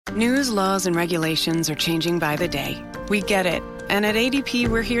News, laws, and regulations are changing by the day. We get it. And at ADP,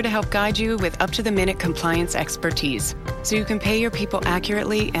 we're here to help guide you with up-to-the-minute compliance expertise, so you can pay your people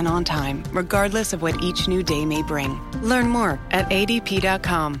accurately and on time, regardless of what each new day may bring. Learn more at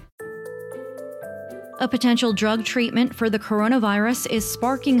adp.com. A potential drug treatment for the coronavirus is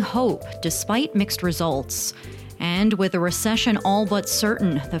sparking hope despite mixed results. And with a recession all but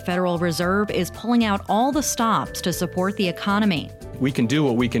certain, the Federal Reserve is pulling out all the stops to support the economy. We can do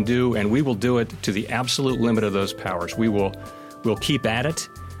what we can do, and we will do it to the absolute limit of those powers. We'll keep at it,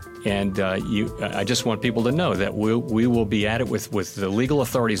 and I just want people to know that we will be at it with the legal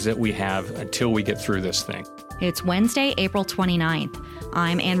authorities that we have until we get through this thing. It's Wednesday, April 29th.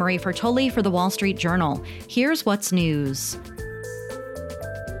 I'm Annmarie Fertoli for The Wall Street Journal. Here's what's news.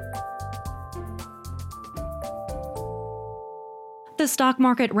 The stock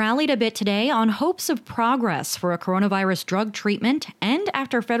market rallied a bit today on hopes of progress for a coronavirus drug treatment and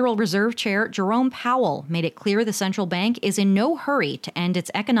after Federal Reserve Chair Jerome Powell made it clear the central bank is in no hurry to end its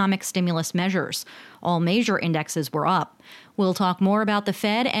economic stimulus measures. All major indexes were up. We'll talk more about the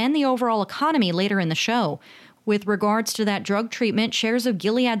Fed and the overall economy later in the show. With regards to that drug treatment, shares of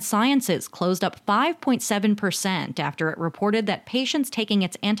Gilead Sciences closed up 5.7% after it reported that patients taking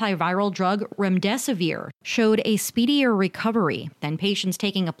its antiviral drug remdesivir showed a speedier recovery than patients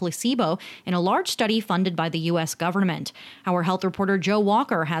taking a placebo in a large study funded by the U.S. government. Our health reporter Joe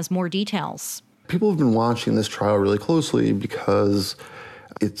Walker has more details. People have been watching this trial really closely because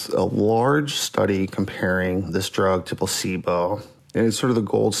it's a large study comparing this drug to placebo. And it's sort of the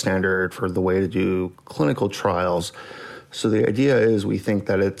gold standard for the way to do clinical trials. So the idea is we think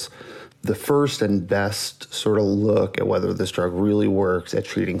that it's the first and best sort of look at whether this drug really works at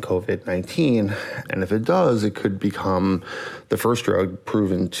treating COVID-19. And if it does, it could become the first drug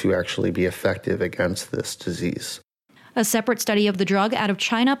proven to actually be effective against this disease. A separate study of the drug out of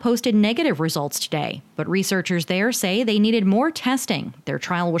China posted negative results today, but researchers there say they needed more testing. Their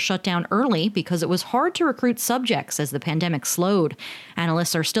trial was shut down early because it was hard to recruit subjects as the pandemic slowed.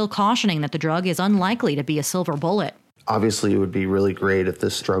 Analysts are still cautioning that the drug is unlikely to be a silver bullet. Obviously, it would be really great if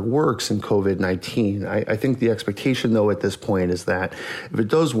this drug works in COVID-19. I think the expectation, though, at this point is that if it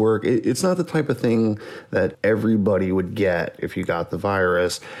does work, it's not the type of thing that everybody would get if you got the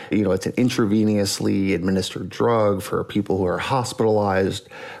virus. You know, it's an intravenously administered drug for people who are hospitalized.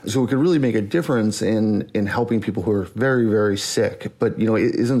 So it could really make a difference in helping people who are very, very sick. But, you know,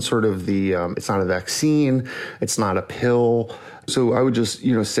 it isn't sort of it's not a vaccine. It's not a pill. So I would just,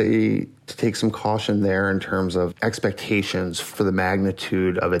 say to take some caution there in terms of expectations for the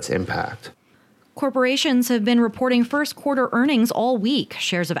magnitude of its impact. Corporations have been reporting first quarter earnings all week.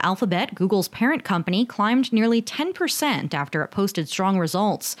 Shares of Alphabet, Google's parent company, climbed nearly 10% after it posted strong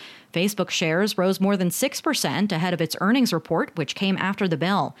results. Facebook shares rose more than 6% ahead of its earnings report, which came after the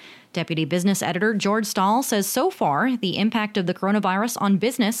bell. Deputy business editor George Stahl says so far, the impact of the coronavirus on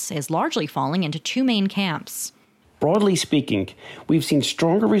business is largely falling into two main camps. Broadly speaking, we've seen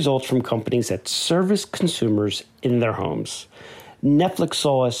stronger results from companies that service consumers in their homes. Netflix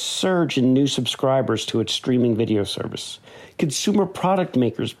saw a surge in new subscribers to its streaming video service. Consumer product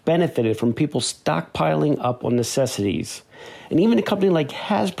makers benefited from people stockpiling up on necessities. And even a company like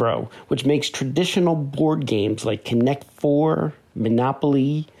Hasbro, which makes traditional board games like Connect 4,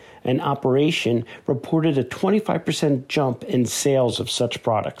 Monopoly, and Operation, reported a 25% jump in sales of such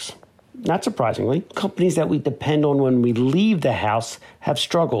products. Not surprisingly, companies that we depend on when we leave the house have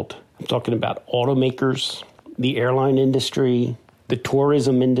struggled. I'm talking about automakers, the airline industry, the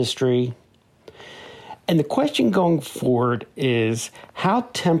tourism industry. And the question going forward is, how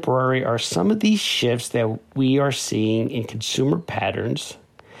temporary are some of these shifts that we are seeing in consumer patterns,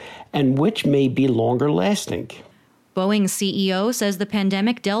 and which may be longer lasting? Boeing's CEO says the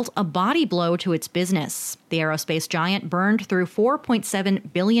pandemic dealt a body blow to its business. The aerospace giant burned through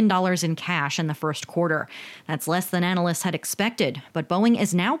 $4.7 billion in cash in the first quarter. That's less than analysts had expected, but Boeing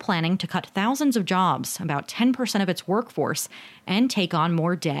is now planning to cut thousands of jobs, about 10% of its workforce, and take on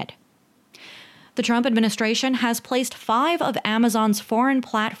more debt. The Trump administration has placed 5 of Amazon's foreign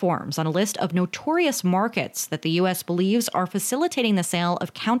platforms on a list of notorious markets that the U.S. believes are facilitating the sale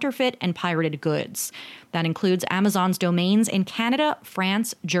of counterfeit and pirated goods. That includes Amazon's domains in Canada,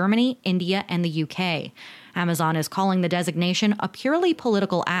 France, Germany, India, and the U.K. Amazon is calling the designation a purely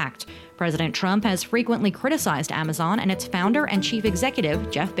political act. President Trump has frequently criticized Amazon and its founder and chief executive,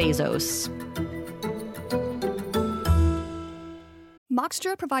 Jeff Bezos.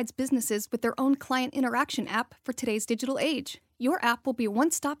 Moxtra provides businesses with their own client interaction app for today's digital age. Your app will be a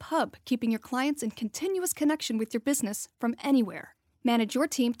one-stop hub, keeping your clients in continuous connection with your business from anywhere. Manage your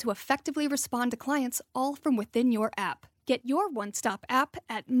team to effectively respond to clients all from within your app. Get your one-stop app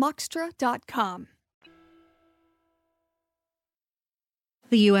at Moxtra.com.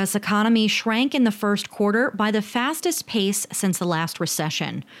 The U.S. economy shrank in the first quarter by the fastest pace since the last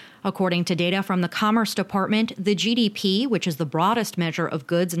recession. According to data from the Commerce Department, the GDP, which is the broadest measure of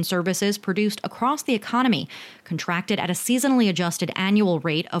goods and services produced across the economy, contracted at a seasonally adjusted annual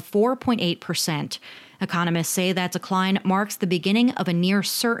rate of 4.8%. Economists say that decline marks the beginning of a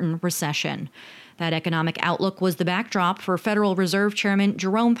near-certain recession. That economic outlook was the backdrop for Federal Reserve Chairman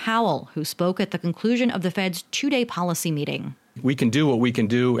Jerome Powell, who spoke at the conclusion of the Fed's two-day policy meeting. We can do what we can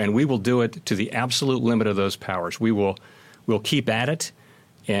do, and we will do it to the absolute limit of those powers. We'll keep at it,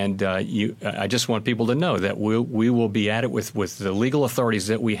 and I just want people to know that we will be at it with the legal authorities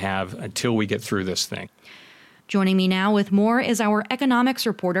that we have until we get through this thing. Joining me now with more is our economics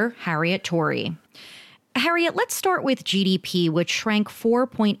reporter, Harriet Torry. Harriet, let's start with GDP, which shrank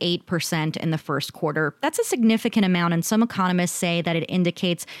 4.8% in the first quarter. That's a significant amount, and some economists say that it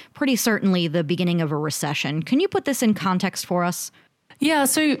indicates pretty certainly the beginning of a recession. Can you put this in context for us? Yeah,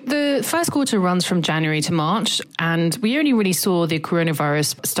 so the first quarter runs from January to March, and we only really saw the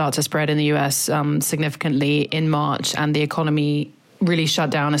coronavirus start to spread in the US significantly in March, and the economy really shut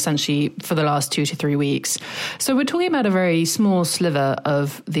down essentially for the last 2 to 3 weeks. So we're talking about a very small sliver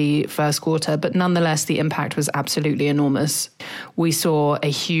of the first quarter, but nonetheless, the impact was absolutely enormous. We saw a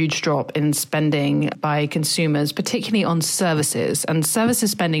huge drop in spending by consumers, particularly on services. And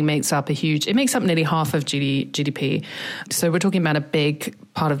services spending makes up nearly half of GDP. So we're talking about a big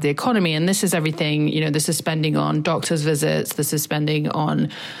part of the economy. And this is everything, this is spending on doctor's visits. This is spending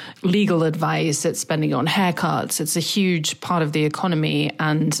on legal advice. It's spending on haircuts. It's a huge part of the economy,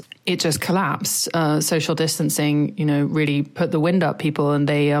 and it just collapsed. Social distancing, really put the wind up people, and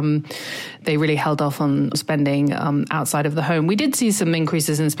they really held off on spending outside of the home. We did see some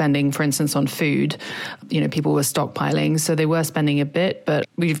increases in spending, for instance, on food. People were stockpiling, so they were spending a bit, but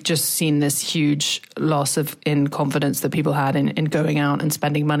we've just seen this huge loss in confidence that people had in going out and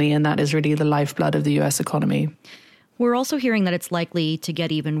spending money, and that is really the lifeblood of the U.S. economy. We're also hearing that it's likely to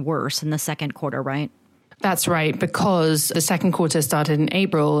get even worse in the second quarter, right? That's right, because the second quarter started in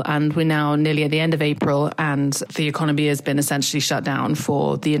April and we're now nearly at the end of April, and the economy has been essentially shut down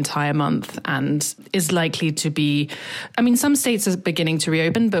for the entire month and is likely to be, some states are beginning to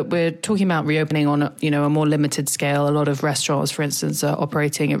reopen, but we're talking about reopening on a more limited scale. A lot of restaurants, for instance, are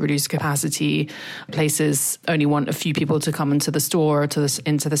operating at reduced capacity. Places only want a few people to come into the store or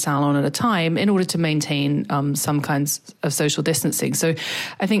into the salon at a time in order to maintain some kinds of social distancing. So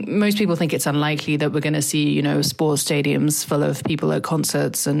I think most people think it's unlikely that we're going to see, sports stadiums full of people at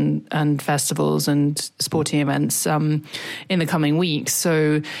concerts and festivals and sporting events in the coming weeks.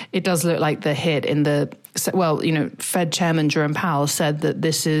 So it does look like the hit in Fed Chairman Jerome Powell said that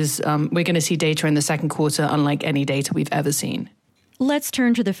this is, we're going to see data in the second quarter unlike any data we've ever seen. Let's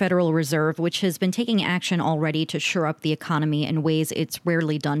turn to the Federal Reserve, which has been taking action already to shore up the economy in ways it's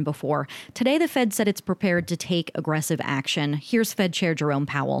rarely done before. Today, the Fed said it's prepared to take aggressive action. Here's Fed Chair Jerome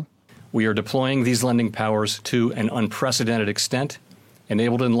Powell. We are deploying these lending powers to an unprecedented extent,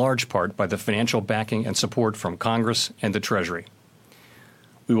 enabled in large part by the financial backing and support from Congress and the Treasury.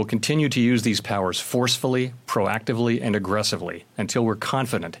 We will continue to use these powers forcefully, proactively, and aggressively until we're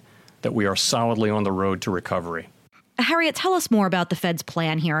confident that we are solidly on the road to recovery. Harriet, tell us more about the Fed's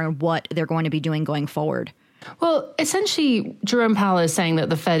plan here and what they're going to be doing going forward. Well, essentially, Jerome Powell is saying that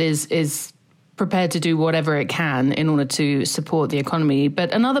the Fed is prepared to do whatever it can in order to support the economy.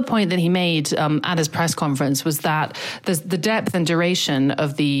 But another point that he made at his press conference was that the depth and duration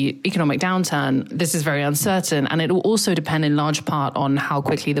of the economic downturn, this is very uncertain, and it will also depend in large part on how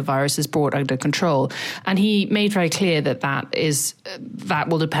quickly the virus is brought under control. And he made very clear that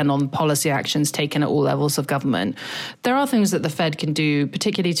will depend on policy actions taken at all levels of government. There are things that the Fed can do,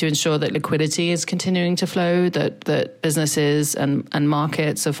 particularly to ensure that liquidity is continuing to flow, that businesses and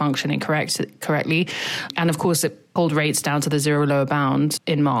markets are functioning correctly. And of course, it pulled rates down to the zero lower bound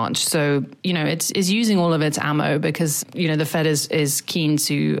in March. So, it's using all of its ammo because, the Fed is keen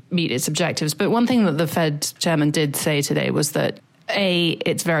to meet its objectives. But one thing that the Fed chairman did say today was that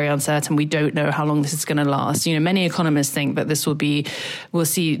it's very uncertain. We don't know how long this is going to last. Many economists think that we'll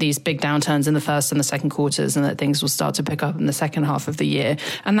see these big downturns in the first and the second quarters and that things will start to pick up in the second half of the year.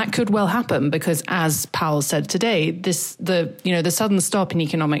 And that could well happen because, as Powell said today, the sudden stop in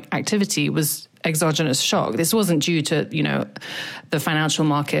economic activity was exogenous shock. This wasn't due to, the financial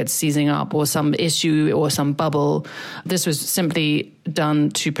markets seizing up or some issue or some bubble. This was simply done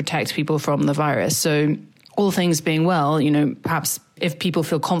to protect people from the virus. So all things being well, perhaps if people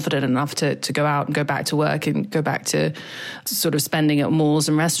feel confident enough to go out and go back to work and go back to sort of spending at malls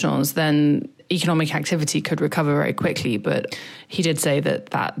and restaurants, then economic activity could recover very quickly. But he did say that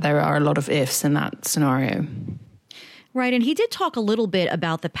there are a lot of ifs in that scenario. Right. And he did talk a little bit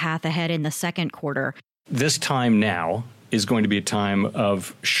about the path ahead in the second quarter. This time now is going to be a time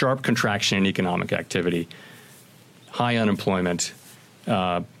of sharp contraction in economic activity, high unemployment,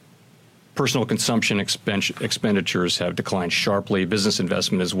 personal consumption expenditures have declined sharply, business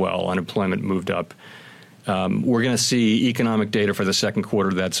investment as well, unemployment moved up. We're going to see economic data for the second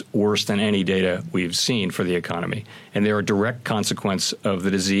quarter that's worse than any data we've seen for the economy. And they're a direct consequence of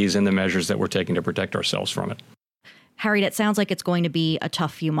the disease and the measures that we're taking to protect ourselves from it. Harriet, it sounds like it's going to be a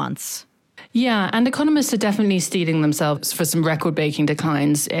tough few months. Yeah, and economists are definitely steeling themselves for some record-breaking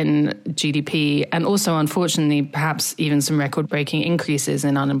declines in GDP and also, unfortunately, perhaps even some record-breaking increases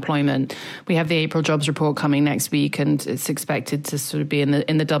in unemployment. We have the April jobs report coming next week, and it's expected to sort of be in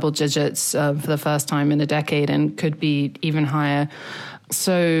the double digits for the first time in a decade and could be even higher.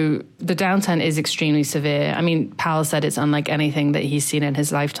 So the downturn is extremely severe. I mean, Powell said it's unlike anything that he's seen in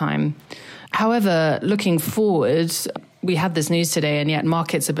his lifetime. However, looking forward, we had this news today, and yet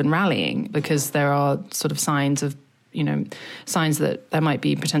markets have been rallying because there are sort of signs that there might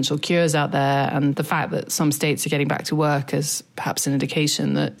be potential cures out there. And the fact that some states are getting back to work is perhaps an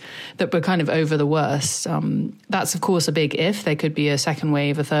indication that we're kind of over the worst. That's, of course, a big if. There could be a second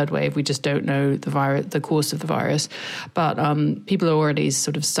wave, a third wave. We just don't know the course of the virus. But people are already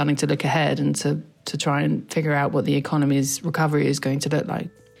sort of starting to look ahead and to try and figure out what the economy's recovery is going to look like.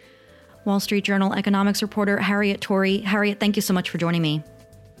 Wall Street Journal economics reporter Harriet Torry. Harriet, thank you so much for joining me.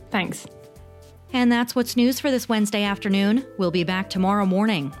 Thanks. And that's what's news for this Wednesday afternoon. We'll be back tomorrow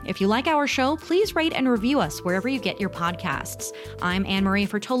morning. If you like our show, please rate and review us wherever you get your podcasts. I'm Annmarie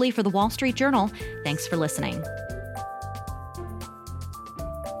Fertoli for the Wall Street Journal. Thanks for listening.